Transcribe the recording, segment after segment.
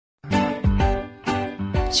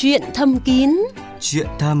Chuyện thầm kín. Chuyện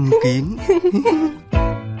thầm kín.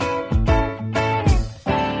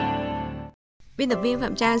 Biên tập viên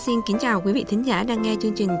Phạm Trang xin kính chào quý vị thính giả đang nghe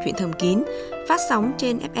chương trình Chuyện thầm kín phát sóng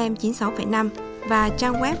trên FM 96,5 và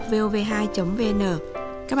trang web vov2.vn.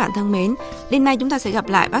 Các bạn thân mến, đêm nay chúng ta sẽ gặp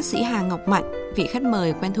lại bác sĩ Hà Ngọc Mạnh, vị khách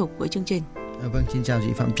mời quen thuộc của chương trình. Vâng, xin chào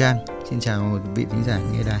chị Phạm Trang, xin chào vị thính giả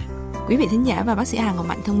nghe đài. Quý vị thính giả và bác sĩ Hà Ngọc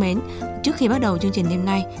Mạnh thân mến, trước khi bắt đầu chương trình đêm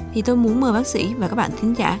nay thì tôi muốn mời bác sĩ và các bạn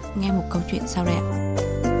thính giả nghe một câu chuyện sau đây ạ.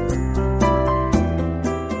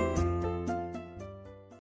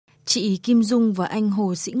 Chị Kim Dung và anh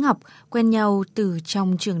Hồ Sĩ Ngọc quen nhau từ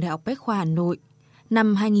trong trường Đại học Bách khoa Hà Nội.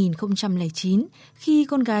 Năm 2009, khi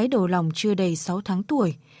con gái đầu lòng chưa đầy 6 tháng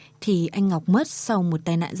tuổi, thì anh Ngọc mất sau một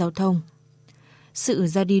tai nạn giao thông. Sự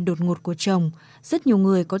ra đi đột ngột của chồng, rất nhiều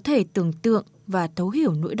người có thể tưởng tượng và thấu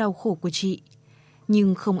hiểu nỗi đau khổ của chị.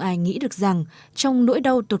 Nhưng không ai nghĩ được rằng trong nỗi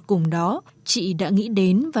đau tột cùng đó, chị đã nghĩ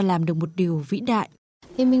đến và làm được một điều vĩ đại.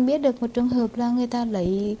 Thì mình biết được một trường hợp là người ta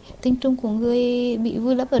lấy tinh trùng của người bị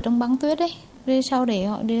vùi lấp ở trong băng tuyết ấy. Rồi sau để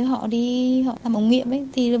họ làm ống nghiệm ấy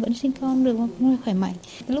thì vẫn sinh con được một người khỏe mạnh.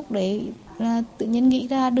 Lúc đấy là tự nhiên nghĩ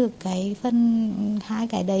ra được cái phần hai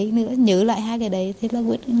cái đấy nữa, nhớ lại hai cái đấy thế là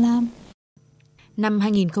quyết định làm. Năm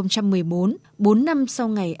 2014, 4 năm sau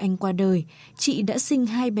ngày anh qua đời, chị đã sinh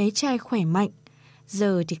 2 bé trai khỏe mạnh.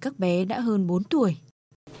 Giờ thì các bé đã hơn 4 tuổi.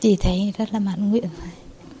 Chị thấy rất là mãn nguyện.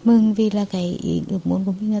 Mừng vì là cái ước muốn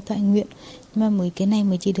của mình là toại nguyện. Nhưng mà cái này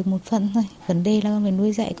mới chỉ được một phần thôi. Vấn đề là con phải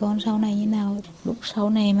nuôi dạy con sau này như nào. Lúc sau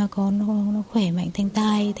này mà con nó khỏe mạnh thành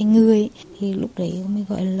tài, thành người thì lúc đấy mới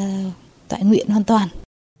gọi là toại nguyện hoàn toàn.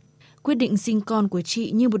 Quyết định sinh con của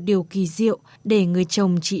chị như một điều kỳ diệu để người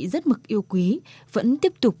chồng chị rất mực yêu quý vẫn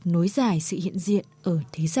tiếp tục nối dài sự hiện diện ở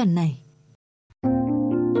thế gian này.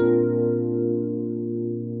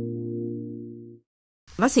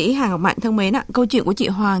 Bác sĩ Hà Ngọc Mạnh thân mến ạ, câu chuyện của chị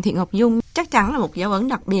Hoàng Thị Ngọc Dung chắc chắn là một dấu ấn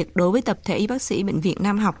đặc biệt đối với tập thể y bác sĩ Bệnh viện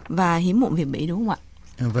Nam học và Hiếm muộn Việt Mỹ đúng không ạ?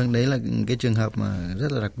 Vâng, đấy là cái trường hợp mà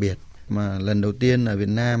rất là đặc biệt mà lần đầu tiên ở Việt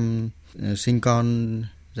Nam sinh con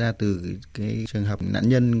ra từ cái trường hợp nạn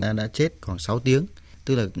nhân đã chết khoảng 6 tiếng.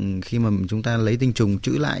 Tức là khi mà chúng ta lấy tinh trùng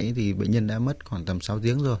trữ lại thì bệnh nhân đã mất khoảng tầm 6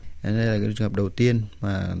 tiếng rồi. Đây là cái trường hợp đầu tiên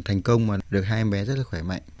mà thành công mà được 2 em bé rất là khỏe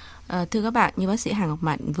mạnh. Thưa các bạn, như bác sĩ Hà Ngọc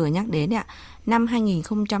Mạnh vừa nhắc đến ạ, năm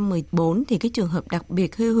 2014 thì cái trường hợp đặc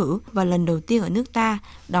biệt hy hữu và lần đầu tiên ở nước ta,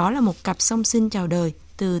 đó là một cặp song sinh chào đời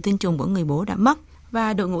từ tinh trùng của người bố đã mất.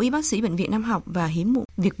 Và đội ngũ y bác sĩ Bệnh viện Nam học và Hiếm muộn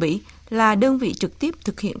Việt Mỹ là đơn vị trực tiếp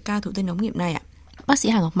thực hiện ca thụ tinh ống nghiệm này ạ. Bác sĩ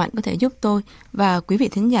Hà Ngọc Mạnh có thể giúp tôi và quý vị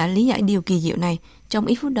thính giả lý giải điều kỳ diệu này trong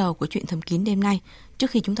ít phút đầu của chuyện thầm kín đêm nay,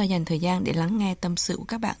 trước khi chúng ta dành thời gian để lắng nghe tâm sự của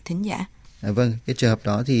các bạn thính giả. Vâng, cái trường hợp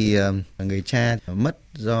đó thì người cha mất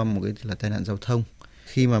do một cái là tai nạn giao thông.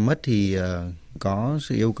 Khi mà mất thì có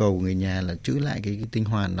sự yêu cầu của người nhà là trữ lại cái tinh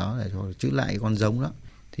hoàn đó, để trữ lại cái con giống đó.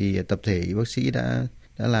 Thì tập thể y bác sĩ đã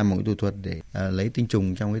làm một cái thủ thuật để lấy tinh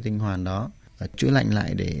trùng trong cái tinh hoàn đó, trữ lạnh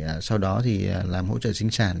lại để sau đó thì làm hỗ trợ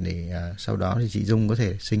sinh sản để sau đó thì chị Dung có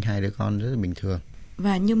thể sinh 2 đứa con rất là bình thường.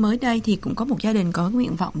 Và như mới đây thì cũng có một gia đình có cái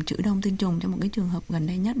nguyện vọng trữ đông tinh trùng trong một cái trường hợp gần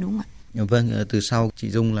đây nhất đúng không ạ? Vâng, từ sau chị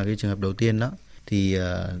Dung là cái trường hợp đầu tiên đó thì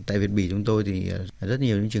tại Việt Bỉ chúng tôi thì rất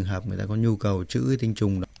nhiều những trường hợp người ta có nhu cầu trữ cái tinh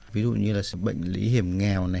trùng đó. Ví dụ như là bệnh lý hiểm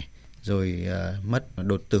nghèo này, rồi mất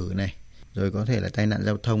đột tử này, rồi có thể là tai nạn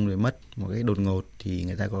giao thông rồi mất một cái đột ngột thì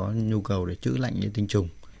người ta có nhu cầu để trữ lạnh những tinh trùng.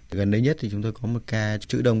 Gần đây nhất thì chúng tôi có một ca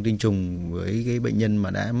trữ đông tinh trùng với cái bệnh nhân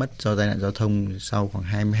mà đã mất do tai nạn giao thông sau khoảng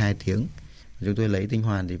 22 tiếng. Chúng tôi lấy tinh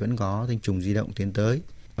hoàn thì vẫn có tinh trùng di động tiến tới.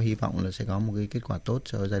 Hy vọng là sẽ có một cái kết quả tốt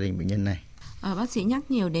cho gia đình bệnh nhân này. Bác sĩ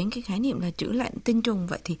nhắc nhiều đến cái khái niệm là trữ lạnh tinh trùng.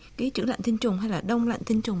 Vậy thì cái trữ lạnh tinh trùng hay là đông lạnh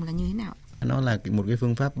tinh trùng là như thế nào? Nó là một cái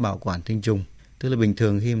phương pháp bảo quản tinh trùng. Tức là bình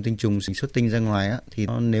thường khi mà tinh trùng xuất tinh ra ngoài á, thì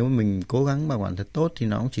nếu mà mình cố gắng bảo quản thật tốt thì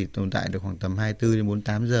nó cũng chỉ tồn tại được khoảng tầm 24 đến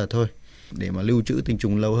 48 giờ thôi. Để mà lưu trữ tinh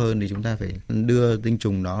trùng lâu hơn thì chúng ta phải đưa tinh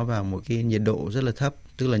trùng đó vào một cái nhiệt độ rất là thấp,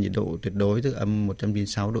 tức là nhiệt độ tuyệt đối, tức âm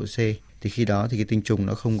 196 độ C. Thì khi đó thì cái tinh trùng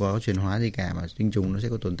nó không có chuyển hóa gì cả, mà tinh trùng nó sẽ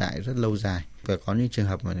có tồn tại rất lâu dài. Và có những trường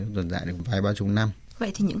hợp mà nó tồn tại được vài ba chục năm.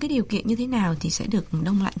 Vậy thì những cái điều kiện như thế nào thì sẽ được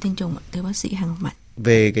đông lạnh tinh trùng ạ, thưa bác sĩ Hà Ngọc Mạnh?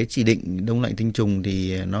 Về cái chỉ định đông lạnh tinh trùng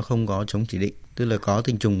thì nó không có chống chỉ định. Tức là có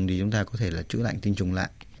tinh trùng thì chúng ta có thể là trữ lạnh tinh trùng lại.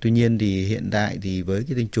 Tuy nhiên thì hiện tại thì với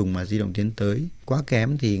cái tinh trùng mà di động tiến tới quá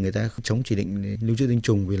kém thì người ta chống chỉ định để lưu trữ tinh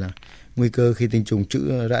trùng, vì là nguy cơ khi tinh trùng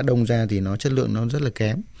trữ rã đông ra thì chất lượng nó rất là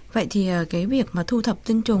kém. Vậy thì cái việc mà thu thập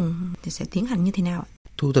tinh trùng thì sẽ tiến hành như thế nào ạ?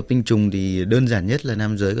 Thu thập tinh trùng thì đơn giản nhất là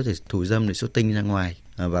nam giới có thể thủ dâm để xuất tinh ra ngoài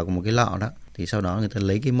vào một cái lọ đó. Thì sau đó người ta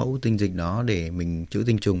lấy cái mẫu tinh dịch đó để mình trữ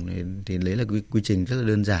tinh trùng thì lấy là quy trình rất là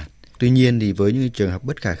đơn giản. Tuy nhiên thì với những trường hợp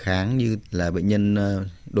bất khả kháng như là bệnh nhân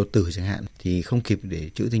đột tử chẳng hạn thì không kịp để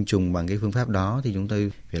trữ tinh trùng bằng cái phương pháp đó, thì chúng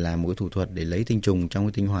tôi phải làm một cái thủ thuật để lấy tinh trùng trong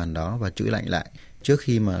cái tinh hoàn đó và trữ lạnh lại. Trước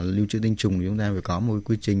khi mà lưu trữ tinh trùng thì chúng ta phải có một cái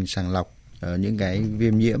quy trình sàng lọc những cái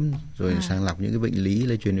viêm nhiễm, rồi sàng lọc những cái bệnh lý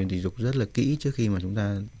lây truyền đường tình dục rất là kỹ trước khi mà chúng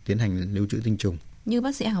ta tiến hành lưu trữ tinh trùng. Như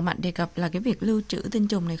bác sĩ Hằng Mạnh đề cập là cái việc lưu trữ tinh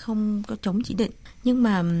trùng này không có chống chỉ định, nhưng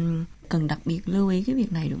mà cần đặc biệt lưu ý cái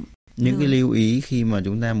việc này đúng không? Những cái lưu ý khi mà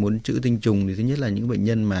chúng ta muốn trữ tinh trùng thì thứ nhất là những bệnh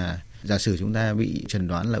nhân mà giả sử chúng ta bị chẩn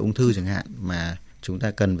đoán là ung thư chẳng hạn mà chúng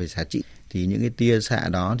ta cần phải xạ trị, thì những cái tia xạ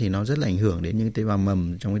đó thì nó rất là ảnh hưởng đến những tế bào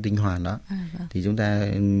mầm trong cái tinh hoàn đó. Thì chúng ta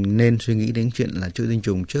nên suy nghĩ đến chuyện là trữ tinh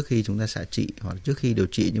trùng trước khi chúng ta xạ trị hoặc trước khi điều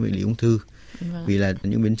trị những bệnh lý ung thư. Vì là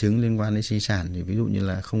những biến chứng liên quan đến sinh sản thì ví dụ như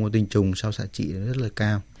là không có tinh trùng sau xạ trị rất là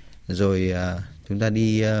cao. Rồi chúng ta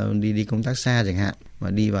đi công tác xa chẳng hạn, mà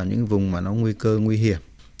đi vào những vùng mà nó nguy cơ nguy hiểm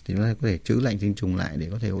thì chúng ta có thể trữ lạnh tinh trùng lại để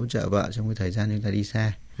có thể hỗ trợ vợ trong cái thời gian chúng ta đi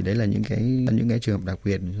xa. Thì đấy là những cái trường hợp đặc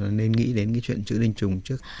biệt nên nghĩ đến cái chuyện trữ tinh trùng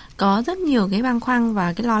trước. Có rất nhiều cái băn khoăn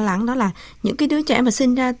và cái lo lắng, đó là những cái đứa trẻ mà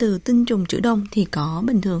sinh ra từ tinh trùng trữ đông thì có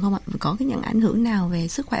bình thường không ạ? Có cái những ảnh hưởng nào về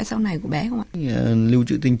sức khỏe sau này của bé không ạ? Lưu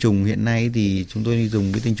trữ tinh trùng hiện nay thì chúng tôi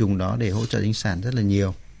dùng cái tinh trùng đó để hỗ trợ sinh sản rất là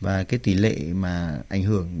nhiều. Và cái tỷ lệ mà ảnh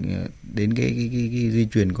hưởng đến cái di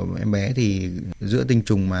truyền của em bé thì giữa tinh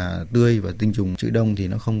trùng mà tươi và tinh trùng trữ đông thì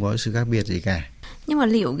nó không có sự khác biệt gì cả. Nhưng mà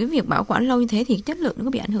liệu cái việc bảo quản lâu như thế thì chất lượng nó có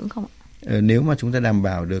bị ảnh hưởng không ạ? Nếu mà chúng ta đảm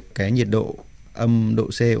bảo được cái nhiệt độ âm độ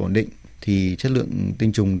C ổn định thì chất lượng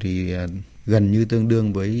tinh trùng thì gần như tương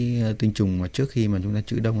đương với tinh trùng mà trước khi mà chúng ta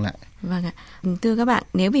trữ đông lại. Vâng ạ. Thưa các bạn,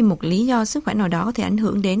 nếu vì một lý do sức khỏe nào đó có thể ảnh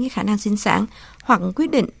hưởng đến cái khả năng sinh sản hoặc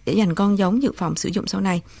quyết định để dành con giống dự phòng sử dụng sau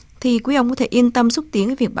này, thì quý ông có thể yên tâm xúc tiến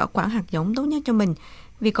cái việc bảo quản hạt giống tốt nhất cho mình.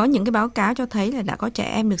 Vì có những cái báo cáo cho thấy là đã có trẻ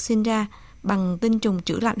em được sinh ra bằng tinh trùng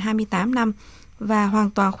trữ lạnh 28 năm và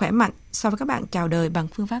hoàn toàn khỏe mạnh so với các bạn chào đời bằng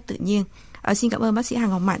phương pháp tự nhiên. Xin cảm ơn bác sĩ Hằng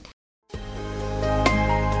Ngọc Mạnh.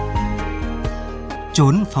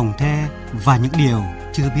 Trốn phòng the và những điều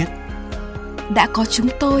chưa biết. Đã có chúng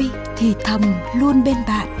tôi thì thầm luôn bên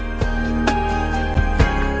bạn.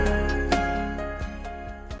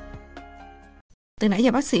 Từ nãy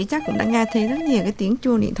giờ bác sĩ chắc cũng đã nghe thấy rất nhiều cái tiếng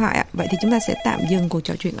chuông điện thoại ạ. Vậy thì chúng ta sẽ tạm dừng cuộc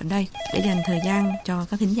trò chuyện ở đây để dành thời gian cho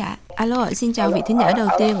các thính giả. Alo, xin chào vị thính giả đầu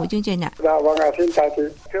tiên của chương trình ạ. Dạ vâng ạ, xin chào chị.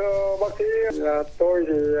 Thưa bác sĩ, tôi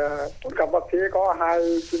thì muốn gặp bác sĩ có hai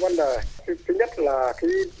cái vấn đề. Thứ nhất là cái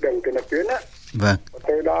đường tiền liệt tuyến á. Vâng.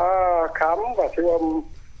 Tôi đã khám và siêu âm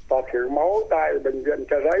và thử máu tại bệnh viện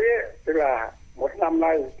Chợ Giấy ấy, tức là một năm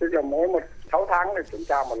nay, tức là mỗi 6 tháng để kiểm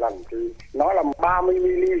tra một lần thì nó là 30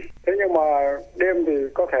 ml. Thế nhưng mà đêm thì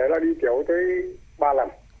có thể là đi tiểu tới 3 lần.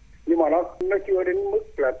 Nhưng mà nó chưa đến mức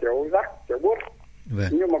là tiểu rắc, tiểu buốt.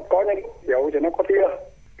 Vâng. Nhưng mà có những tiểu thì nó có tia.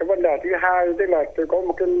 Cái vấn đề thứ hai tức là tôi có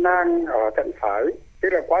một cái nang ở thận phải. Tức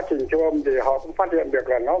là quá trình siêu âm thì họ cũng phát hiện được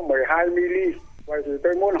là nó 12 ml. Vậy thì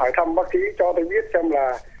tôi muốn hỏi thăm bác sĩ cho tôi biết xem là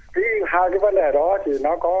hai cái vấn đề đó thì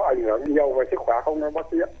nó có ảnh hưởng nhiều về sức khỏe không bác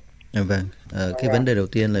sĩ ạ? Vâng, cái vấn đề đầu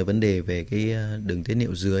tiên là vấn đề về cái đường tiết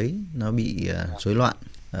niệu dưới nó bị rối loạn.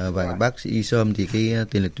 Và bác sĩ siêu âm thì cái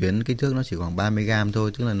tiền liệt tuyến kích thước nó chỉ khoảng 30 gram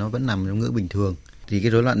thôi, tức là nó vẫn nằm trong ngưỡng bình thường. Thì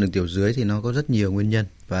cái rối loạn đường tiểu dưới thì nó có rất nhiều nguyên nhân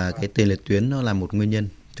và cái tiền liệt tuyến nó là một nguyên nhân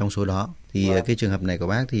trong số đó. Thì cái trường hợp này của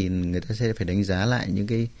bác thì người ta sẽ phải đánh giá lại những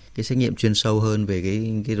cái xét nghiệm chuyên sâu hơn về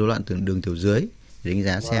cái rối loạn đường tiểu dưới, để đánh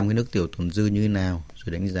giá xem cái nước tiểu tồn dư như thế nào,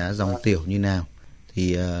 rồi đánh giá dòng tiểu như nào.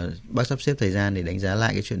 Thì bác sắp xếp thời gian để đánh giá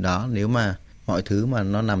lại cái chuyện đó. Nếu mà mọi thứ mà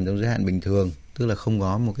nó nằm trong giới hạn bình thường, tức là không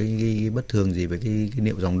có một cái bất thường gì về cái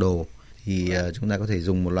niệu dòng đồ, thì chúng ta có thể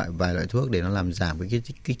dùng vài loại thuốc để nó làm giảm cái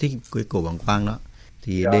kích thích cái cổ bằng quang đó.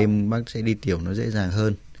 Thì đêm bác sẽ đi tiểu nó dễ dàng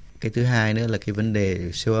hơn. Cái thứ hai nữa là cái vấn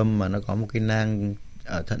đề siêu âm mà nó có một cái nang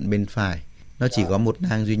ở thận bên phải, nó chỉ có một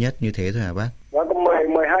nang duy nhất như thế thôi hả bác? Nó có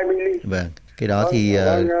 12 ml. Vâng, cái đó thì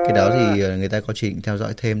người ta có chỉ định theo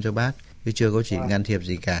dõi thêm cho bác, chứ chưa có chỉ can thiệp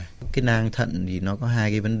gì cả. Cái nang thận thì nó có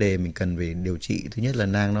hai cái vấn đề mình cần phải điều trị. Thứ nhất là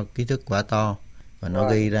nang nó kích thước quá to và nó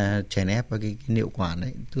gây ra chèn ép vào cái niệu quản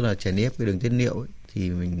ấy, tức là chèn ép cái đường tiết niệu ấy, thì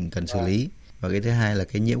mình cần xử lý. Và cái thứ hai là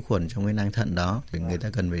cái nhiễm khuẩn trong cái nang thận đó thì người ta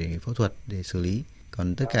cần phải phẫu thuật để xử lý.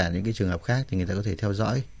 Còn tất cả những cái trường hợp khác thì người ta có thể theo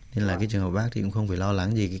dõi. Nên là cái trường hợp bác thì cũng không phải lo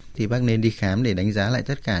lắng gì. Thì bác nên đi khám để đánh giá lại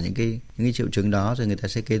tất cả những cái triệu chứng đó, rồi người ta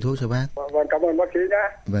sẽ kê thuốc cho bác. Vâng, cảm ơn bác sĩ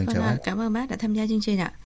nhé. Vâng, chào bác. Cảm ơn bác đã tham gia chương trình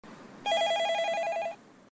ạ.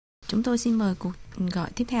 Chúng tôi xin mời cuộc gọi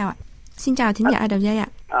tiếp theo ạ. Xin chào thính giả đầu dây ạ.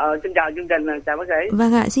 Xin chào chương trình, chào bác sĩ.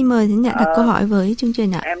 Vâng ạ, xin mời thính giả đặt câu hỏi với chương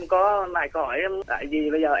trình ạ. Em có vài câu hỏi, tại vì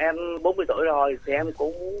bây giờ em 40 tuổi rồi thì em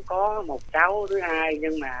cũng có một cháu thứ hai,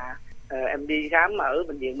 nhưng mà Em đi khám ở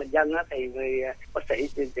bệnh viện Bình Dân á, thì người bác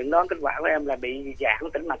sĩ chẩn đoán kết quả của em là bị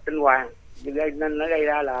giãn tĩnh mạch tinh hoàn, nên nó gây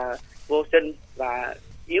ra là vô sinh và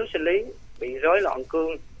yếu sinh lý, bị rối loạn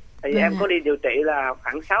cương. Thì em có đi điều trị là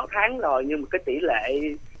khoảng 6 tháng rồi, nhưng mà cái tỷ lệ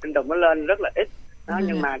tinh trùng nó lên rất là ít. Đó,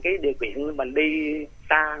 nhưng mà cái điều kiện mình đi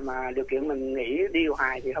xa mà điều kiện mình nghỉ đi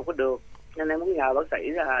hoài thì không có được, nên em muốn nhờ bác sĩ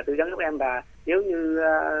là tư vấn giúp em là nếu như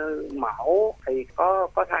mẫu thì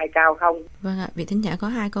có thai cao không. Vâng ạ, vị thính giả có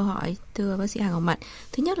 2 câu hỏi thưa bác sĩ Hà Ngọc Mạnh.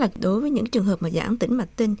 Thứ nhất là đối với những trường hợp mà giãn tĩnh mạch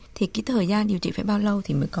tinh thì cái thời gian điều trị phải bao lâu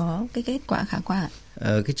thì mới có cái kết quả khả quan ạ?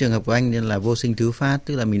 Cái trường hợp của anh là vô sinh thứ phát,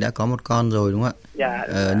 tức là mình đã có một con rồi đúng không ạ?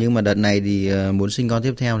 Dạ. Nhưng mà đợt này thì muốn sinh con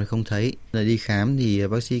tiếp theo thì không thấy. Là đi khám thì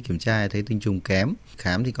bác sĩ kiểm tra thấy tinh trùng kém,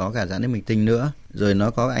 khám thì có cả giãn tĩnh mạch tinh nữa, rồi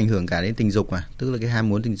nó có ảnh hưởng cả đến tình dục tức là cái ham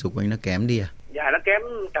muốn tình dục của anh nó kém đi Dạ, nó kém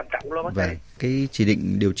trầm trọng luôn bác sĩ. Cái chỉ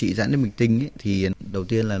định điều trị giãn tĩnh mạch tinh ấy, thì đầu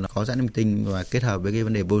tiên là nó có giãn tĩnh mạch tinh và kết hợp với cái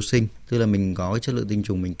vấn đề vô sinh, tức là mình có cái chất lượng tinh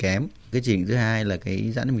trùng mình kém. Cái chỉ định thứ hai là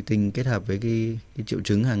cái giãn tĩnh mạch tinh kết hợp với cái triệu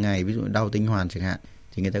chứng hàng ngày, ví dụ đau tinh hoàn chẳng hạn,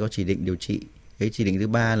 thì người ta có chỉ định điều trị. Cái chỉ định thứ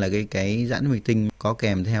ba là cái giãn tĩnh mạch tinh có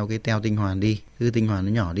kèm theo cái teo tinh hoàn đi, tức là tinh hoàn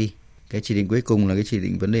nó nhỏ đi. Cái chỉ định cuối cùng là cái chỉ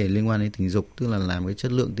định vấn đề liên quan đến tình dục, tức là làm cái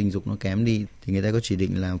chất lượng tình dục nó kém đi, thì người ta có chỉ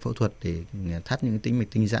định làm phẫu thuật để thắt những cái tĩnh mạch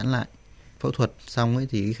tinh giãn lại. Phẫu thuật xong ấy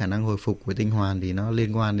thì cái khả năng hồi phục của tinh hoàn thì nó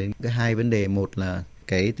liên quan đến cái 2 vấn đề. Một là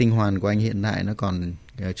cái tinh hoàn của anh hiện tại nó còn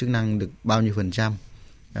chức năng được bao nhiêu %,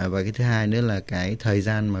 và cái thứ hai nữa là cái thời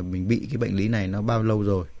gian mà mình bị cái bệnh lý này nó bao lâu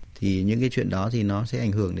rồi. Thì những cái chuyện đó thì nó sẽ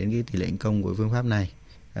ảnh hưởng đến cái tỷ lệ thành công của phương pháp này.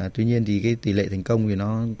 Tuy nhiên thì cái tỷ lệ thành công thì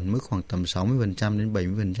nó mức khoảng tầm 60% đến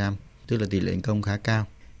 70%, tức là tỷ lệ thành công khá cao.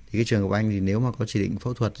 Thì cái trường hợp anh thì nếu mà có chỉ định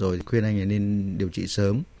phẫu thuật rồi thì khuyên anh là nên điều trị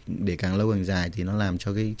sớm, để càng lâu càng dài thì nó làm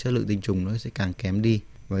cho cái chất lượng tinh trùng nó sẽ càng kém đi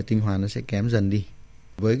và tinh hoàn nó sẽ kém dần đi.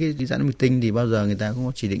 Với cái giãn tĩnh mạch tinh thì bao giờ người ta cũng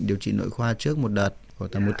có chỉ định điều trị nội khoa trước một đợt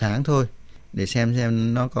khoảng tầm 1 tháng thôi, để xem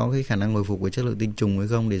nó có cái khả năng hồi phục với chất lượng tinh trùng hay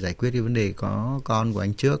không, để giải quyết cái vấn đề có con của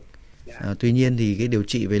anh trước. Tuy nhiên thì cái điều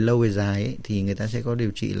trị về lâu về dài ấy, thì người ta sẽ có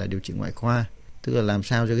điều trị là điều trị ngoại khoa, tức là làm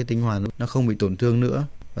sao cho cái tinh hoàn nó không bị tổn thương nữa,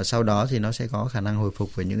 và sau đó thì nó sẽ có khả năng hồi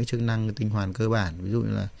phục với những cái chức năng tinh hoàn cơ bản, ví dụ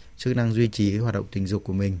như là chức năng duy trì cái hoạt động tình dục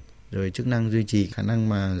của mình, rồi chức năng duy trì khả năng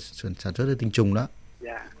mà sản xuất ra tinh trùng đó.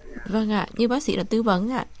 Vâng ạ, như bác sĩ đã tư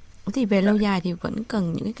vấn ạ, thì về lâu dài thì vẫn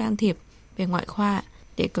cần những cái can thiệp về ngoại khoa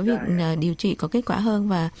để có việc điều trị có kết quả hơn,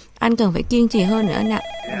 và anh cần phải kiên trì hơn nữa anh ạ.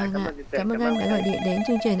 Vâng ạ, cảm ơn anh đã gọi điện đến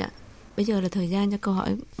chương trình ạ. Bây giờ là thời gian cho câu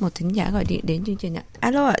hỏi một thính giả gọi điện đến chương trình ạ.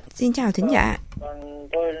 Alo ạ, xin chào thính giả. Vâng,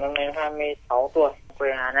 tôi năm nay 26 tuổi, quê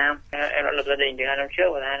Hà Nam. Em đã lập gia đình từ 2 năm trước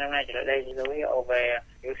và 2 năm nay trở lại đây thì dấu hiệu về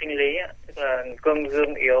yếu sinh lý, tức là cương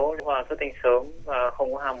dương yếu và xuất tinh sớm và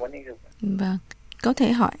không có ham muốn tình dục. Vâng, có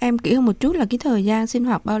thể hỏi em kỹ hơn một chút là cái thời gian sinh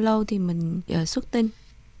hoạt bao lâu thì mình xuất tinh?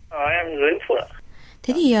 Em dưới phút ạ.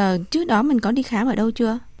 Thế thì trước đó mình có đi khám ở đâu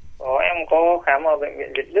chưa? Em có khám ở bệnh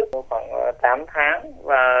viện Việt Đức khoảng 8 tháng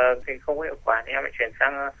và thì không có hiệu quả thì em lại chuyển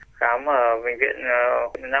sang khám ở bệnh viện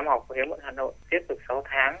Nam học Hiếm Muộn Hà Nội, tiếp tục 6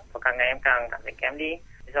 tháng và càng ngày em càng cảm thấy kém đi.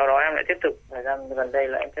 Sau đó em lại tiếp tục thời gian gần đây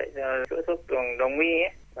là em chạy chữa thuốc đồng y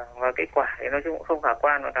ấy, và kết quả thì nói chung cũng không khả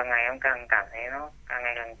quan, và càng ngày em càng cảm thấy nó càng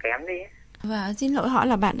ngày càng kém đi. Và xin lỗi hỏi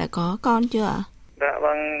là bạn đã có con chưa ạ? Dạ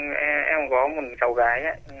vâng, em có một cháu gái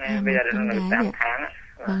ấy. Bây giờ đã được 8 tháng ạ.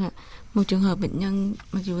 Vâng ạ. Một trường hợp bệnh nhân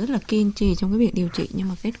mặc dù rất là kiên trì trong cái việc điều trị nhưng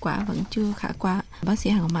mà kết quả vẫn chưa khả quan. Bác sĩ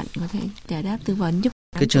Hà Ngọc Mạnh có thể giải đáp tư vấn giúp.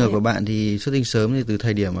 Cái trường hợp của bạn thì xuất tinh sớm thì từ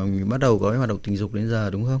thời điểm mà mình bắt đầu có cái hoạt động tình dục đến giờ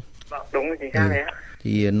đúng không? Vâng, đúng rồi, chính xác đấy ạ.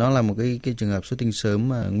 Thì nó là một cái trường hợp xuất tinh sớm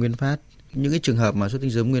mà nguyên phát. Những cái trường hợp mà xuất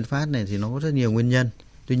tinh sớm nguyên phát này thì nó có rất nhiều nguyên nhân.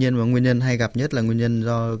 Tuy nhiên mà nguyên nhân hay gặp nhất là nguyên nhân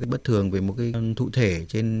do cái bất thường về một cái thụ thể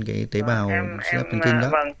trên cái tế bào sinh học thần kinh đó.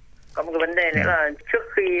 Vâng. Có một cái vấn đề nữa là trước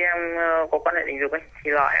khi em có quan hệ tình dục ấy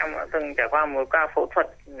thì là em đã từng trải qua một ca phẫu thuật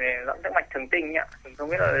về loãng tĩnh mạch thần kinh ạ. Mình không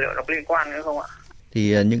biết là liệu nó có liên quan nữa không ạ?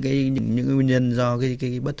 Thì những nguyên nhân do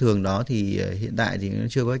cái bất thường đó thì hiện tại thì nó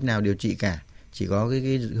chưa có cách nào điều trị cả. Chỉ có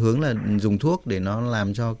cái hướng là dùng thuốc để nó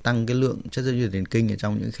làm cho tăng cái lượng chất dẫn truyền thần kinh ở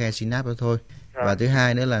trong những khe synapse đó thôi. Và thứ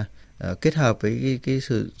hai nữa là kết hợp với cái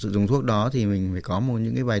sự dùng thuốc đó thì mình phải có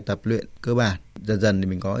những cái bài tập luyện cơ bản. Dần dần thì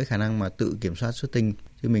mình có cái khả năng mà tự kiểm soát xuất tinh,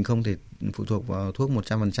 chứ mình không thể phụ thuộc vào thuốc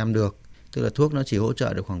 100% được. Tức là thuốc nó chỉ hỗ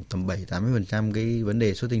trợ được khoảng tầm 7-80% cái vấn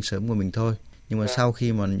đề xuất tinh sớm của mình thôi. Nhưng mà sau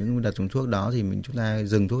khi mà những đợt dùng thuốc đó thì chúng ta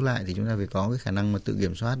dừng thuốc lại thì chúng ta phải có cái khả năng mà tự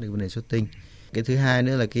kiểm soát được vấn đề xuất tinh. Cái thứ hai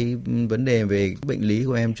nữa là cái vấn đề về bệnh lý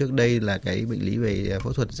của em trước đây là cái bệnh lý về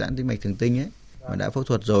phẫu thuật giãn tĩnh mạch thần kinh ấy. Mà đã phẫu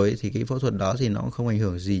thuật rồi thì cái phẫu thuật đó thì nó không ảnh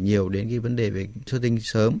hưởng gì nhiều đến cái vấn đề về xuất tinh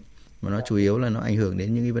sớm, mà nó chủ yếu là nó ảnh hưởng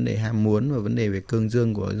đến những cái vấn đề ham muốn và vấn đề về cương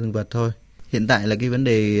dương của dương vật thôi. Hiện tại là cái vấn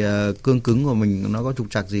đề cương cứng của mình nó có trục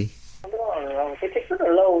trặc gì? Cái thích rất là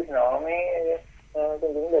lâu thì nó mới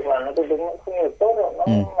Tương đứng nó không được tốt đâu, nó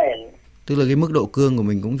mềm. Tức là cái mức độ cương của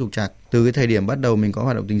mình cũng trục trặc từ cái thời điểm bắt đầu mình có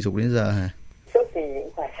hoạt động tình dục đến giờ hả? Trước thì cũng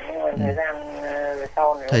phải, thời gian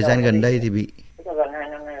sau này. Thời gian gần đây thì bị. Gần 2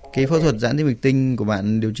 năm nay. Cái phẫu thuật giãn tĩnh mạch tinh của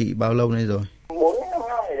bạn điều trị bao lâu nay rồi? 4 đến 5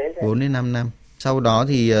 năm rồi đấy. 4 đến 5 năm. Sau đó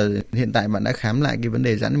thì hiện tại bạn đã khám lại cái vấn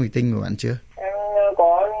đề giãn tĩnh mạch tinh của bạn chưa? Em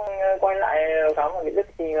có quay lại khám ở Việt Đức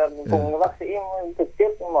thì cùng bác sĩ trực tiếp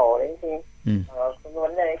mổ đấy thì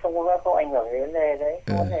vấn đề không ảnh hưởng đến vấn đề đấy.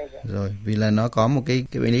 Rồi, vì là nó có một cái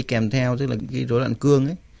bệnh lý kèm theo, tức là cái rối loạn cương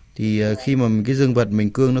ấy. Thì khi mà cái dương vật mình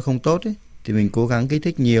cương nó không tốt ấy, thì mình cố gắng kích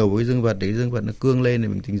thích nhiều với dương vật để cái dương vật nó cương lên để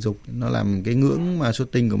mình tình dục, nó làm cái ngưỡng mà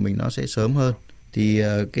xuất tinh của mình nó sẽ sớm hơn. Thì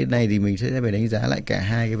cái này thì mình sẽ phải đánh giá lại cả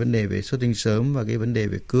hai cái vấn đề về xuất tinh sớm và cái vấn đề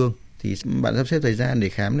về cương. Thì bạn sắp xếp thời gian để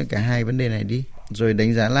khám lại cả hai vấn đề này đi, rồi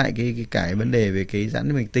đánh giá lại cái vấn đề về cái giãn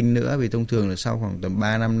tĩnh mạch tinh nữa, vì thông thường là sau khoảng tầm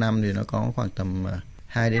 3-5 năm thì nó có khoảng tầm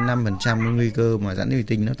 2-5% cái nguy cơ mà giãn tĩnh mạch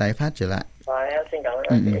tinh nó tái phát trở lại. Em xin cảm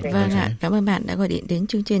ơn. Vâng ạ, cảm ơn bạn đã gọi điện đến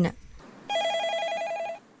chương trình ạ.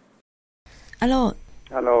 Alo.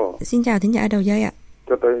 Xin chào thính giả đầu dây ạ.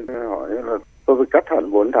 Cho tôi hỏi là tôi bị cắt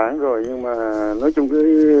hẳn 4 tháng rồi, nhưng mà nói chung cái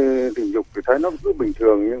tình dục thì thấy nó cứ bình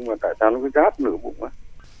thường, nhưng mà tại sao nó cứ rát nửa bụng á?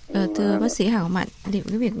 Thưa bác sĩ Hào Mạnh, liệu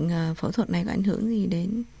cái việc phẫu thuật này có ảnh hưởng gì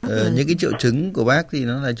đến những cái triệu chứng của bác thì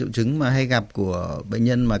nó là triệu chứng mà hay gặp của bệnh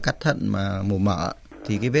nhân mà cắt thận mà mổ mở.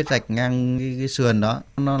 Thì cái vết rạch ngang cái sườn đó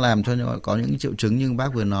nó làm cho có những triệu chứng như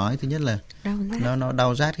bác vừa nói. Thứ nhất là nó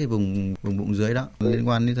đau rát cái vùng bụng dưới đó, liên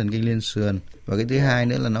quan đến thần kinh liên sườn. Và cái thứ hai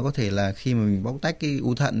nữa là nó có thể là khi mà mình bóc tách cái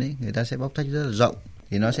u thận ấy, người ta sẽ bóc tách rất là rộng,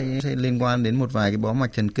 thì nó sẽ liên quan đến một vài cái bó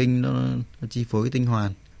mạch thần kinh, nó chi phối cái tinh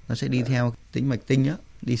hoàn, nó sẽ đi theo tĩnh mạch tinh á,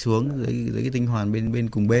 đi xuống dưới cái tinh hoàn bên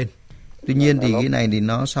cùng bên. Tuy nhiên thì cái này thì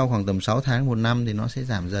nó sau khoảng tầm 6 tháng 1 năm thì nó sẽ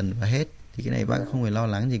giảm dần và hết. Thì cái này bác không phải lo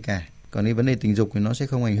lắng gì cả. Còn cái vấn đề tình dục thì nó sẽ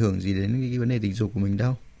không ảnh hưởng gì đến cái vấn đề tình dục của mình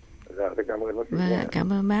đâu. Vâng,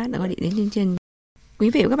 cảm ơn bác đã gọi điện đến chương trình. Quý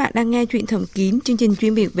vị và các bạn đang nghe Chuyện Thầm Kín, chương trình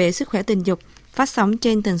chuyên biệt về sức khỏe tình dục, phát sóng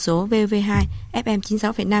trên tần số VV2 FM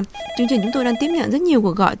 96,5. Chương trình chúng tôi đang tiếp nhận rất nhiều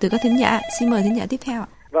cuộc gọi từ các thính giả. Xin mời thính giả tiếp theo ạ.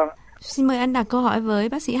 Vâng. Xin mời anh đặt câu hỏi với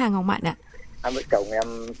bác sĩ Hà Ngọc Mạnh ạ. Hai vợ chồng em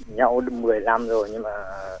nhau 10 năm rồi, nhưng mà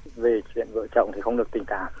về chuyện vợ chồng thì không được tình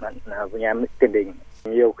cảm. Với em tiền đình,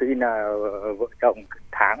 nhiều khi là vợ chồng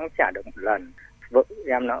tháng trả được một lần. Vợ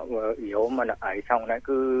em nó yếu mà nó ấy, xong nó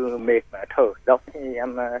cứ mệt mà thở dốc. Thì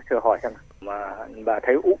em thử hỏi xem, mà bà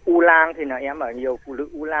thấy u lang thì là em ở nhiều phụ nữ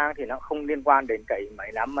u lang thì nó không liên quan đến cái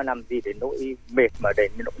mấy lắm, mà làm gì đến nỗi mệt mà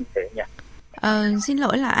đến nỗi như thế nhỉ? Xin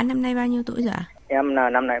lỗi là anh năm nay bao nhiêu tuổi rồi ạ? Em là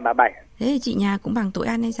năm nay 37. Thế thì chị nhà cũng bằng tuổi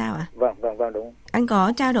anh hay sao ạ? Vâng, đúng. Anh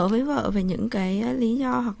có trao đổi với vợ về những cái lý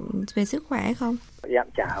do hoặc về sức khỏe không? Em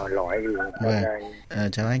chả nói gì.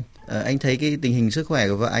 Chào anh. Anh thấy cái tình hình sức khỏe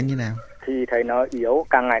của vợ anh như nào? Thì thấy nó yếu,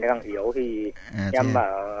 càng ngày nó càng yếu thì em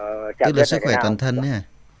bảo tức là sức khỏe toàn thân đấy à?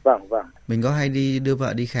 Vâng. Mình có hay đi đưa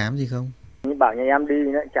vợ đi khám gì không? Nhưng bảo nhà em đi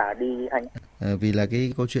nó chả đi anh. Vì là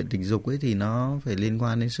cái câu chuyện tình dục ấy thì nó phải liên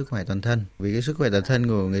quan đến sức khỏe toàn thân. Vì cái sức khỏe toàn thân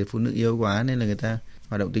của người phụ nữ yếu quá nên là người ta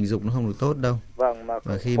hoạt động tình dục nó không được tốt đâu. Vâng, mà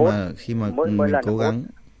và khi mà mình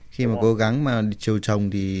cố gắng mà chiều chồng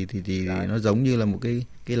thì nó giống như là một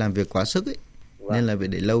cái làm việc quá sức ấy. Vâng. Nên là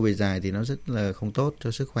để lâu về dài thì nó rất là không tốt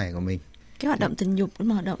cho sức khỏe của mình. Cái hoạt động tình dục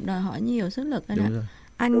mà hoạt động đòi hỏi nhiều sức lực anh ạ.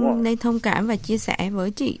 Anh nên thông cảm và chia sẻ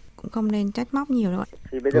với chị, cũng không nên trách móc nhiều đâu ạ.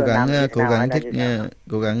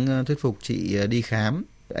 Cố gắng thuyết phục chị đi khám.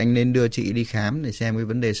 Anh nên đưa chị đi khám để xem cái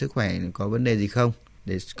vấn đề sức khỏe có vấn đề gì không,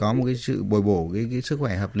 để có một cái sự bồi bổ cái sức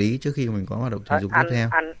khỏe hợp lý trước khi mình có hoạt động tình dục tiếp theo.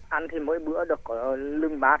 Ăn thì mỗi bữa được có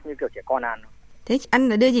lưng bát như kiểu trẻ con ăn. Thế anh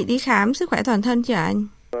đã đưa chị đi khám sức khỏe toàn thân chưa anh?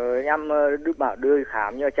 Em bảo đưa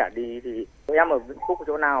khám nhưng chả đi, thì em ở Vĩnh Phúc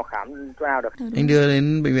chỗ nào khám chỗ nào được. Anh đưa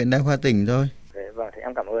đến bệnh viện đa khoa tỉnh thôi. Vâng, thì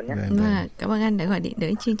em cảm ơn nhé. Vâng, cảm ơn anh đã gọi điện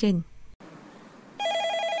đến chương trình.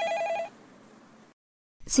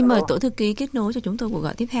 Xin mời tổ thư ký kết nối cho chúng tôi cuộc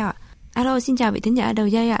gọi tiếp theo ạ. Alo, xin chào vị thính giả đầu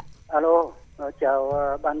dây ạ. Alo, chào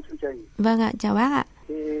ban chương trình. Vâng ạ, chào bác ạ.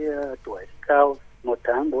 Cái tuổi cao 1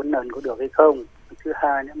 tháng 4 lần có được hay không? Thứ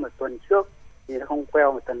hai nữa, mà tuần trước thì nó không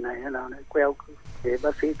queo, mà tuần này nó queo, để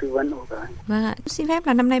bác sĩ tư vấn hộ cái. Vâng ạ, xin phép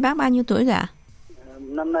là năm nay bác bao nhiêu tuổi rồi ạ?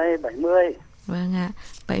 Năm nay 70. Vâng ạ,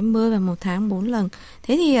 70 và 1 tháng 4 lần.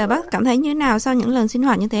 Thế thì bác cảm thấy như thế nào sau những lần sinh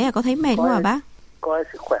hoạt như thế? Có thấy mệt không hả bác? Coi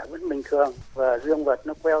sức khỏe vẫn bình thường và dương vật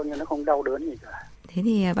nó queo nhưng nó không đau đớn gì cả. Thế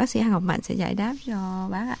thì bác sĩ Hà Ngọc Mạnh sẽ giải đáp cho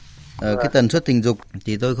bác ạ. Cái tần suất tình dục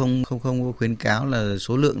thì tôi không khuyến cáo là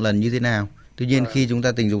số lượng lần như thế nào. Tuy nhiên khi chúng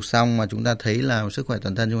ta tình dục xong mà chúng ta thấy là sức khỏe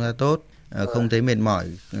toàn thân chúng ta tốt, không thấy mệt mỏi,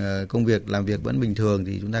 công việc làm việc vẫn bình thường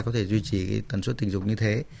thì chúng ta có thể duy trì cái tần suất tình dục như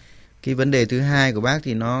thế. Cái vấn đề thứ hai của bác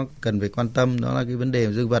thì nó cần phải quan tâm, đó là cái vấn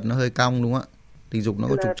đề dương vật nó hơi cong, đúng không ạ? Tình dục nó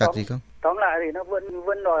có trục trặc gì không? Tóm lại thì nó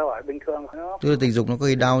vẫn đòi hỏi bình thường. Tức là tình dục nó có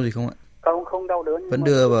gây đau gì không ạ? Không đau đớn. Vẫn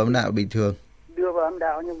đưa vào âm đạo bình thường. Đưa vào âm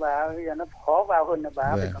đạo nhưng mà bây giờ nó khó vào hơn là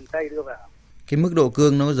bà phải cầm tay đưa vào. Cái mức độ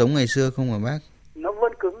cương nó có giống ngày xưa không hả bác? Nó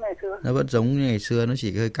vẫn cứng ngày xưa. Nó vẫn giống như ngày xưa, nó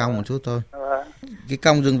chỉ hơi cong một chút thôi. Cái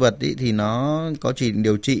cong dương vật ý, thì nó có chỉ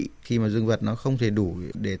điều trị khi mà dương vật nó không thể đủ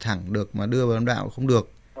để thẳng được mà đưa vào âm đạo không được.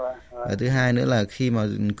 Và thứ hai nữa là khi mà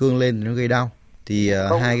cương lên thì nó gây đau. Thì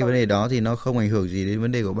hai cái vấn đề đó thì nó không ảnh hưởng gì đến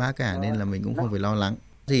vấn đề của bác cả, nên là mình cũng không phải lo lắng.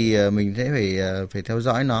 Thì mình sẽ phải theo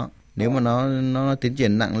dõi nó. Nếu mà nó tiến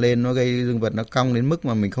triển nặng lên, nó gây dương vật nó cong đến mức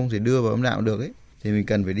mà mình không thể đưa vào âm đạo được ấy, thì mình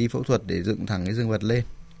cần phải đi phẫu thuật để dựng thẳng cái dương vật lên.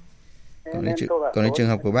 Còn đến trường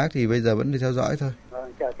hợp của bác thì bây giờ vẫn đi theo dõi thôi.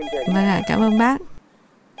 Vâng ạ, cảm ơn bác.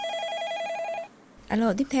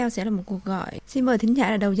 Alo, tiếp theo sẽ là một cuộc gọi. Xin mời thính giả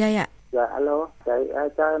là đầu dây ạ. Dạ, alo,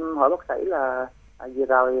 cho em hỏi bác sĩ là vừa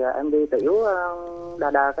rồi em đi tiểu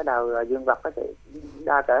đa cái đầu dương vật đó chị,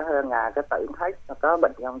 đa cỡ hơn cái tự thấy có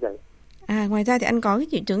bệnh không chị? Ngoài ra thì anh có cái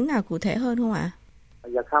triệu chứng nào cụ thể hơn không ạ?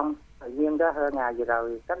 Dạ không, tự nhiên cái hơi ngà vừa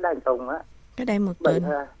rồi cách đây một tuần á. Cách đây một tuần.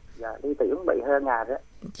 Dạ, đi tiểu bị hơi ngà đó.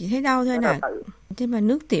 Chỉ thấy đau thôi nè. Thế mà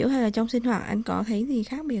nước tiểu hay là trong sinh hoạt anh có thấy gì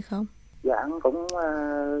khác biệt không? Dạ, cũng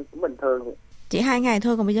bình thường vậy. Chỉ 2 ngày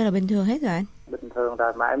thôi, còn bây giờ là bình thường hết rồi anh? Bình thường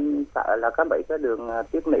rồi, mà em sợ là có bị cái đường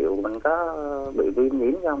tiết niệu mình có bị viêm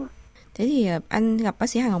nhiễm không? Thế thì anh gặp bác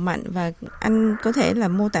sĩ Hà Ngọc Mạnh và anh có thể là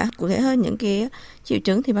mô tả cụ thể hơn những cái triệu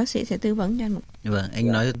chứng thì bác sĩ sẽ tư vấn cho anh. Vâng,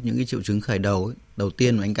 anh nói những cái triệu chứng khởi đầu ấy. Đầu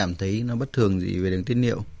tiên mà anh cảm thấy nó bất thường gì về đường tiết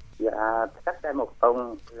niệu? Dạ, cách đây một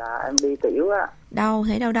tuần là em đi tiểu á. Đau,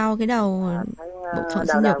 thấy đau cái đầu bộ phận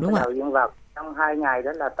sinh dục đúng không ạ? Đầu dương vật. Trong 2 ngày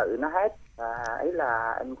đó là tự nó hết. Ấy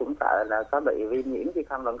là em cũng sợ là có bị viêm nhiễm chứ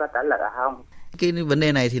không, vẫn có trả lời không. Cái vấn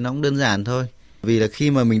đề này thì nó cũng đơn giản thôi. Vì là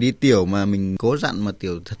khi mà mình đi tiểu mà mình cố dặn mà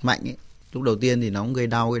tiểu thật mạnh ấy, lúc đầu tiên thì nó cũng gây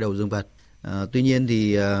đau cái đầu dương vật. Tuy nhiên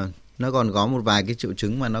thì nó còn có một vài cái triệu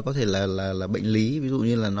chứng mà nó có thể là bệnh lý, ví dụ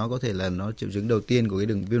như là nó có thể là nó triệu chứng đầu tiên của cái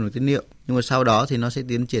viêm đường tiết niệu, nhưng mà sau đó thì nó sẽ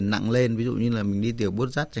tiến triển nặng lên, ví dụ như là mình đi tiểu buốt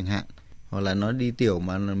rắt chẳng hạn, hoặc là nó đi tiểu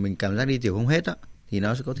mà mình cảm giác đi tiểu không hết á, thì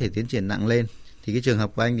nó sẽ có thể tiến triển nặng lên. Thì cái trường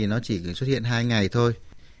hợp của anh thì nó chỉ xuất hiện 2 ngày thôi,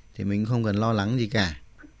 thì mình không cần lo lắng gì cả,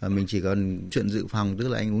 và mình chỉ cần chuyện dự phòng, tức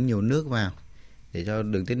là anh uống nhiều nước vào để cho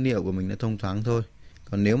đường tiết niệu của mình nó thông thoáng thôi.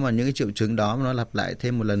 Còn nếu mà những cái triệu chứng đó mà nó lặp lại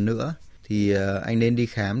thêm một lần nữa thì anh nên đi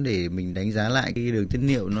khám để mình đánh giá lại cái đường tiết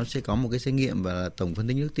niệu. Nó sẽ có một cái xét nghiệm và tổng phân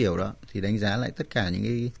tích nước tiểu đó, thì đánh giá lại tất cả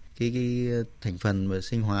những cái thành phần và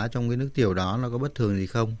sinh hóa trong cái nước tiểu đó nó có bất thường gì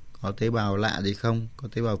không, có tế bào lạ gì không, có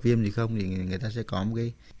tế bào viêm gì không, thì người ta sẽ có một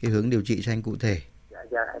cái hướng điều trị cho anh cụ thể.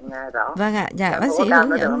 Dạ em nghe rõ. Vâng ạ, dạ bác sĩ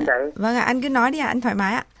hướng dẫn. Vâng ạ, anh cứ nói đi ạ, anh thoải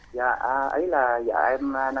mái ạ. Dạ, ấy là vợ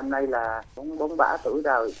em năm nay là cũng 47 tuổi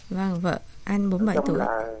rồi. Vâng, vợ anh 47 tuổi.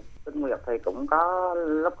 Là kinh nguyệt thì cũng có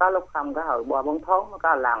lúc không, có hồi 3-4 tháng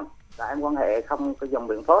có lần. Là em quan hệ không có dùng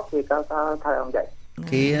biện pháp thì có thay không vậy?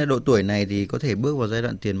 Cái độ tuổi này thì có thể bước vào giai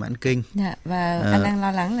đoạn tiền mãn kinh. Dạ, và anh đang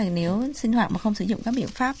lo lắng là nếu sinh hoạt mà không sử dụng các biện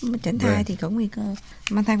pháp tránh thai thì có nguy cơ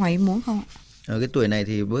mang thai ngoài ý muốn không ạ? Ở cái tuổi này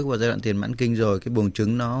thì bước vào giai đoạn tiền mãn kinh rồi, cái buồng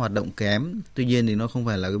trứng nó hoạt động kém. Tuy nhiên thì nó không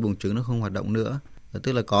phải là cái buồng trứng nó không hoạt động nữa.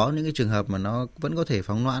 Tức là có những cái trường hợp mà nó vẫn có thể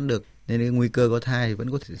phóng noãn được, nên cái nguy cơ có thai thì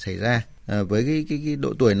vẫn có thể xảy ra. Với cái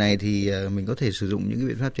độ tuổi này thì mình có thể sử dụng những cái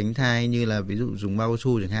biện pháp tránh thai, như là ví dụ dùng bao cao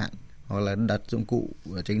su chẳng hạn, hoặc là đặt dụng cụ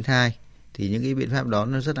tránh thai. Thì những cái biện pháp đó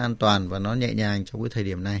nó rất an toàn và nó nhẹ nhàng trong cái thời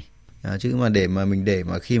điểm này. Chứ mà để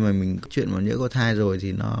mà khi mà mình chuyện mà nhỡ có thai rồi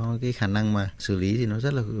thì nó cái khả năng mà xử lý thì nó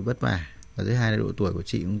rất là vất vả. Và thứ hai là độ tuổi của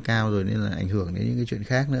chị cũng cao rồi nên là ảnh hưởng đến những cái chuyện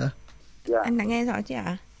khác nữa. Dạ. Anh đã nghe rõ chưa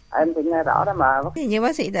ạ? Em thì nghe rõ đó mà. Thì như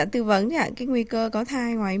bác sĩ đã tư vấn thì cái nguy cơ có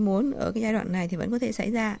thai ngoài ý muốn ở cái giai đoạn này thì vẫn có thể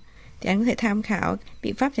xảy ra. Thì anh có thể tham khảo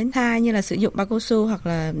biện pháp tránh thai như là sử dụng bao cao su hoặc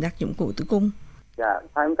là đặt dụng cụ tử cung. Dạ,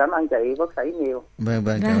 em cảm ơn chị bác sĩ nhiều. Vâng,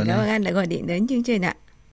 cảm ơn anh đã gọi điện đến chương trình ạ.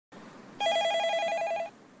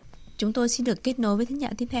 Chúng tôi xin được kết nối với thính giả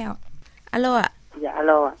tiếp theo. Alo ạ. Dạ,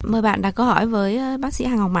 alo ạ. Mời bạn đặt câu hỏi với bác sĩ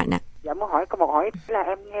Hà Ngọc Mạnh ạ. Dạ, muốn hỏi có một hỏi là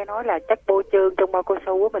em nghe nói là chất bôi trơn trong bao cao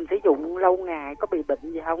su mình sử dụng lâu ngày có bị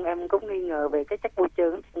bệnh gì không? Em cũng nghi ngờ về cái chất bôi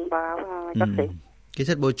trơn trong bao bác sĩ. Cái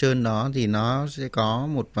chất bôi trơn đó thì nó sẽ có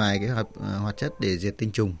một vài cái hoạt chất để diệt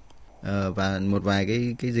tinh trùng, và một vài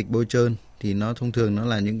cái dịch bôi trơn thì nó thông thường nó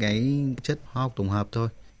là những cái chất hóa học tổng hợp thôi.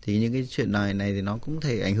 Thì những cái chuyện này thì nó cũng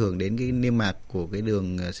thể ảnh hưởng đến cái niêm mạc của cái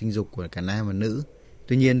đường sinh dục của cả nam và nữ.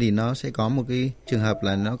 Tuy nhiên thì nó sẽ có một cái trường hợp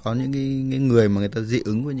là nó có những cái người mà người ta dị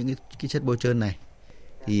ứng với những cái chất bôi trơn này.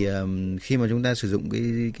 Thì khi mà chúng ta sử dụng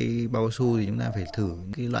cái bao cao su thì chúng ta phải thử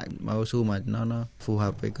cái loại bao cao su mà nó phù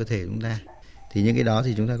hợp với cơ thể chúng ta. Thì những cái đó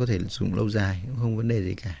thì chúng ta có thể sử dụng lâu dài, cũng không vấn đề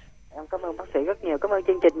gì cả. Em cảm ơn bác sĩ rất nhiều, cảm ơn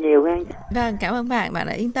chương trình nhiều nha. Vâng, cảm ơn bạn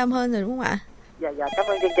đã yên tâm hơn rồi đúng không ạ? Dạ, cảm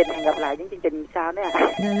ơn chương trình. Hẹn gặp lại những chương trình sau nữa ạ.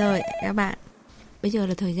 Rồi, các bạn. Bây giờ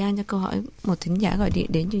là thời gian cho câu hỏi một thính giả gọi điện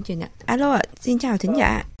đến chương trình ạ. Alo ạ, xin chào thính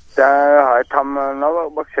giả. Hỏi thăm nói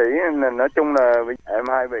bác sĩ, nói chung là em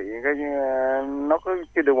hay bị cái nó cứ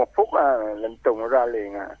chưa được 1 phút lên trùng nó ra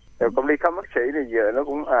liền Rồi cũng đi khám bác sĩ thì giờ nó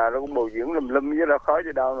cũng bồi dưỡng lum với nó khó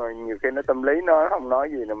chứ đâu, rồi nhiều khi nó tâm lý nó không nói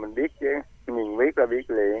gì là mình biết chứ, nhìn biết là biết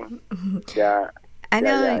liền. Dạ. Anh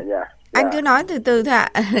ơi. Anh cứ nói từ từ thôi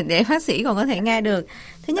ạ, để bác sĩ còn có thể nghe được.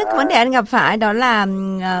 Thứ nhất, vấn đề anh gặp phải đó là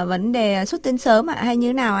vấn đề xuất tinh sớm ạ, hay như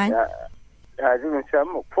thế nào anh? Xuất tinh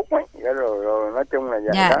sớm 1 phút ấy, rồi nói chung là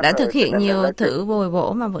đã thực hiện nhiều thử bồi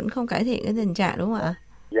bổ mà vẫn không cải thiện cái tình trạng đúng không ạ?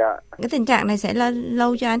 Dạ. Cái tình trạng này sẽ là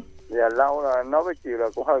lâu cho anh? Dạ lâu rồi, nói với chiều là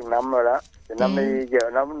cũng hơn năm rồi đó. Thì năm nay giờ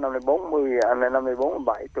nó năm nay 40, anh này năm nay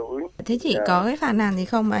 47 tuổi. Thế chị có cái phàn nàn gì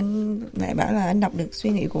không? Anh lại bảo là anh đọc được suy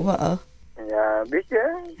nghĩ của vợ. Dạ biết chứ.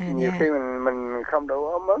 Nhiều khi mình không đủ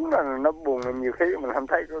ấm ức là nó buồn, nhiều khi mình không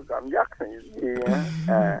thấy có cảm giác gì.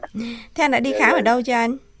 Thế anh đã đi khám ở đâu cho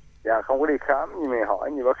anh? Dạ không có đi khám, nhưng mà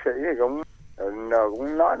hỏi nhiều bác sĩ thì cũng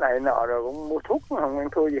nói này nọ, rồi cũng mua thuốc không ăn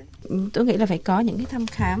thua gì. Tôi nghĩ là phải có những cái thăm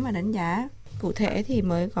khám và đánh giá cụ thể thì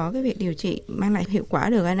mới có cái việc điều trị mang lại hiệu quả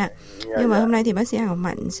được anh ạ. Nhưng mà hôm nay thì bác sĩ Hồng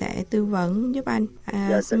Mạnh sẽ tư vấn giúp anh.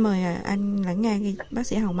 Xin mời anh lắng nghe bác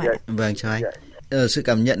sĩ Hồng Mạnh. Vâng, chào anh. Sự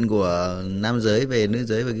cảm nhận của nam giới về nữ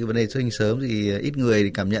giới về cái vấn đề xuất tinh sớm thì ít người thì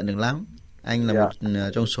cảm nhận được lắm. Anh là một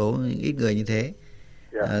trong số ít người như thế.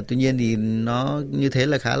 Tuy nhiên thì nó như thế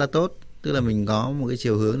là khá là tốt. Tức là mình có một cái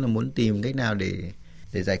chiều hướng là muốn tìm cách nào để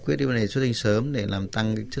giải quyết cái vấn đề xuất tinh sớm, để làm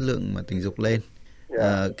tăng cái chất lượng mà tình dục lên.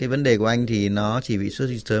 Cái vấn đề của anh thì nó chỉ bị xuất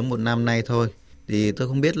tinh sớm 1 năm nay thôi. Thì tôi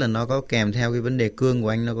không biết là nó có kèm theo cái vấn đề cương của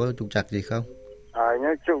anh nó có trục trặc gì không?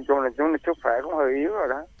 Nói chung là sức khỏe cũng hơi yếu rồi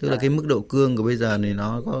đó. Tức là cái mức độ cương của bây giờ này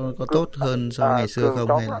nó có tốt hơn so với ngày xưa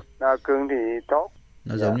không? Hay là cương thì tốt.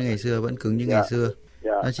 Nó giống như ngày xưa, vẫn cứng như ngày xưa.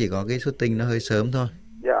 Nó chỉ có cái xuất tinh nó hơi sớm thôi.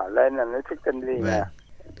 Lên là nó xuất tinh đi nè.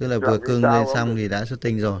 Tức là vừa cương lên xong thì đã xuất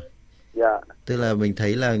tinh rồi. Tức là mình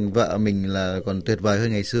thấy là vợ mình là còn tuyệt vời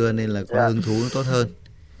hơn ngày xưa, nên là có hứng thú nó tốt hơn.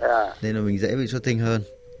 Nên là mình dễ bị xuất tinh hơn.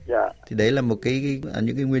 Thì đấy là một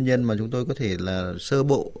những cái nguyên nhân mà chúng tôi có thể là sơ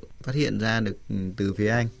bộ phát hiện ra được từ phía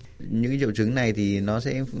anh. Những cái triệu chứng này thì nó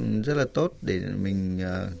sẽ rất là tốt để mình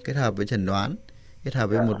kết hợp với chẩn đoán, kết hợp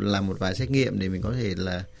với làm một vài xét nghiệm để mình có thể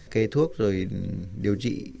là kê thuốc rồi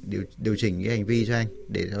điều chỉnh cái hành vi cho anh,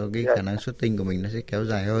 để cho cái khả năng xuất tinh của mình nó sẽ kéo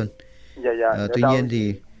dài hơn. Tuy nhiên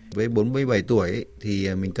thì với 47 tuổi ấy,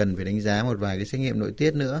 thì mình cần phải đánh giá một vài cái xét nghiệm nội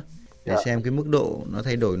tiết nữa để xem cái mức độ nó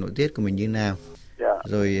thay đổi nội tiết của mình như nào.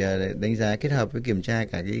 Rồi đánh giá kết hợp với kiểm tra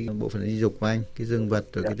cả cái bộ phận sinh dục của anh, cái dương vật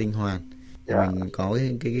rồi cái tinh hoàn, để mình có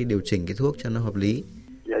cái điều chỉnh cái thuốc cho nó hợp lý.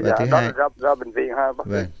 Và thứ hai ra bệnh viện ha bác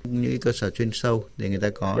sĩ. Những cái cơ sở chuyên sâu để người ta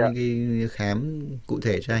có những cái khám cụ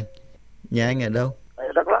thể cho anh. Nhà anh ở đâu?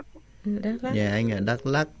 Đắk Lắk. Nhà anh ở Đắk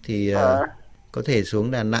Lắk thì có thể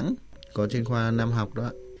xuống Đà Nẵng, có chuyên khoa nam học đó.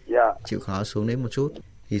 Chịu khó xuống đấy một chút.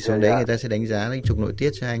 Thì xuống đấy người ta sẽ đánh giá trục nội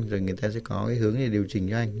tiết cho anh, rồi người ta sẽ có cái hướng để điều chỉnh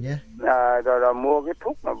cho anh nhé. Rồi mua cái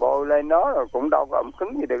thuốc mà bôi lên nó rồi cũng đâu có ẩm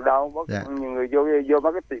cứng gì được đâu. Nhiều người vô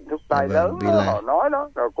mấy cái tiệm thuốc tây lớn họ nói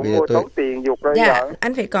đó, rồi cũng mua tốn tiền dục rồi.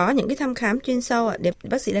 Anh phải có những cái thăm khám chuyên sâu ạ, để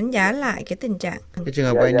bác sĩ đánh giá lại cái tình trạng. Cái trường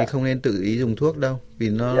hợp của anh thì không nên tự ý dùng thuốc đâu, vì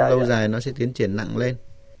nó lâu dài nó sẽ tiến triển nặng lên.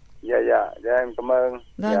 Em cảm ơn.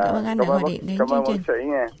 Vâng, cảm ơn anh đã gọi điện đến chương trình. Cảm ơn bác sĩ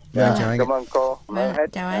nha. Chào anh. Cảm ơn cô.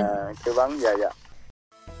 Chào anh. Tư vấn.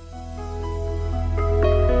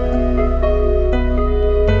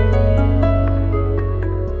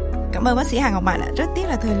 Cảm ơn bác sĩ Hà Ngọc Mạnh ạ. Rất tiếc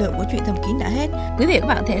là thời lượng của chuyện thầm kín đã hết. Quý vị và các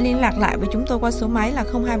bạn có thể liên lạc lại với chúng tôi qua số máy là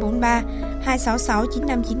 0243 266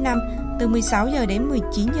 9595 từ 16 giờ đến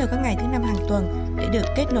 19 giờ các ngày thứ năm hàng tuần để được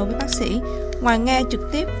kết nối với bác sĩ. Ngoài nghe trực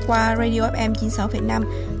tiếp qua Radio FM 96,5,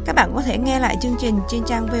 các bạn có thể nghe lại chương trình trên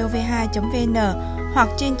trang vov2.vn hoặc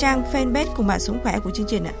trên trang fanpage Cùng Bạn Sống Khỏe của chương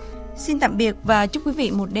trình ạ. Xin tạm biệt và chúc quý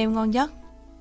vị một đêm ngon giấc.